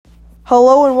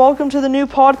Hello and welcome to the new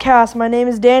podcast. My name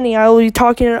is Danny. I will be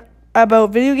talking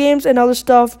about video games and other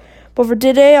stuff. But for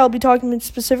today, I'll be talking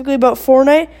specifically about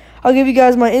Fortnite. I'll give you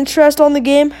guys my interest on the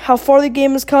game, how far the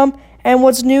game has come, and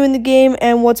what's new in the game,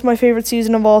 and what's my favorite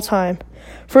season of all time.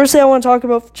 Firstly, I want to talk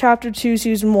about Chapter 2,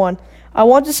 Season 1. I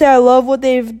want to say I love what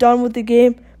they've done with the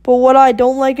game, but what I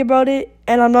don't like about it,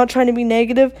 and I'm not trying to be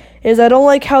negative, is I don't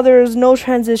like how there is no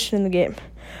transition in the game,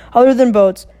 other than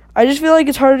boats. I just feel like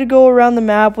it's harder to go around the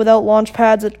map without launch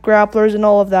pads, grapplers, and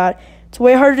all of that. It's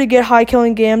way harder to get high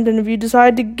killing gamed, and if you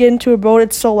decide to get into a boat,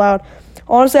 it's so loud.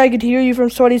 Honestly, I could hear you from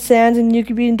Sweaty Sands, and you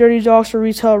could be in Dirty Docks or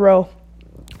Retail Row.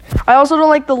 I also don't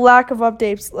like the lack of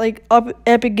updates, like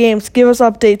Epic Games. Give us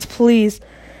updates, please.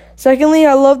 Secondly,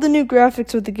 I love the new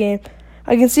graphics with the game.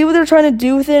 I can see what they're trying to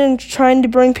do with it and trying to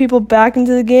bring people back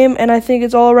into the game, and I think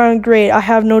it's all around great. I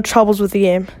have no troubles with the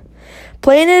game.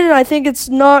 Playing it, and I think it's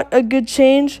not a good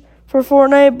change for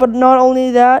Fortnite, but not only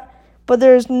that, but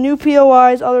there's new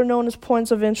POIs, other known as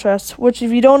points of interest, which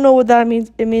if you don't know what that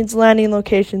means, it means landing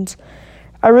locations.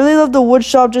 I really love the wood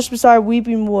shop just beside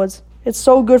Weeping Woods. It's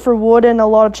so good for wood and a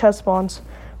lot of chest spawns.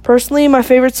 Personally, my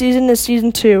favorite season is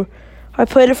Season 2. I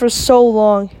played it for so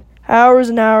long, hours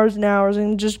and hours and hours,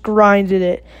 and just grinded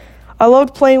it. I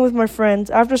loved playing with my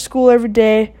friends. After school every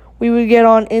day, we would get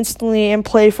on instantly and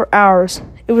play for hours.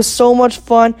 It was so much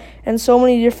fun and so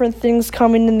many different things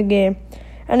coming in the game.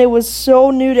 And it was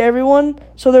so new to everyone,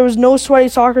 so there was no sweaty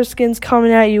soccer skins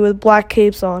coming at you with black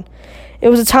capes on. It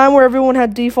was a time where everyone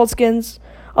had default skins,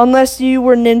 unless you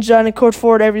were Ninja and could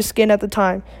afford every skin at the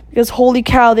time. Because holy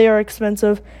cow, they are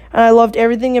expensive. And I loved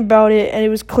everything about it, and it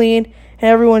was clean, and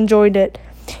everyone enjoyed it.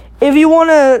 If you want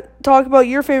to talk about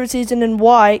your favorite season and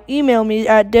why, email me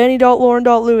at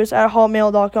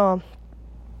danny.lauren.lewis@hotmail.com.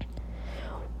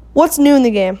 What's new in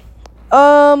the game?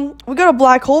 We got a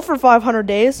black hole for 500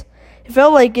 days. It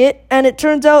felt like it, and it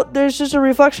turns out there's just a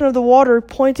reflection of the water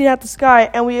pointing at the sky,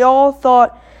 and we all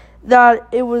thought that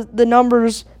it was the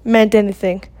numbers meant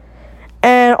anything.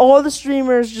 And all the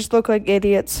streamers just look like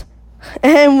idiots.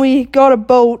 And we got a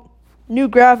boat, new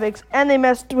graphics, and they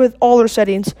messed with all their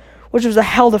settings, which was a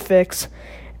hell to fix.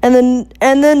 And then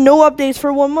no updates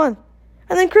for 1 month.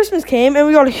 And then Christmas came, and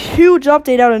we got a huge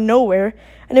update out of nowhere,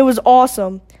 and it was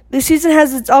awesome. This season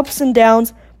has its ups and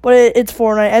downs, but it's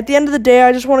Fortnite. At the end of the day,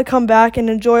 I just want to come back and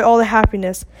enjoy all the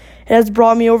happiness it has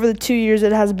brought me over the 2 years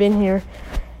it has been here.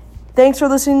 Thanks for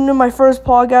listening to my first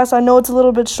podcast. I know it's a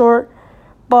little bit short,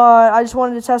 but I just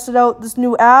wanted to test it out, this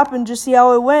new app, and just see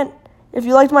how it went. If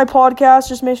you liked my podcast,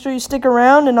 just make sure you stick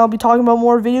around, and I'll be talking about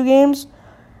more video games.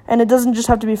 And it doesn't just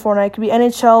have to be Fortnite. It could be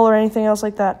NHL or anything else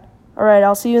like that. All right,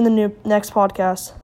 I'll see you in the next podcast.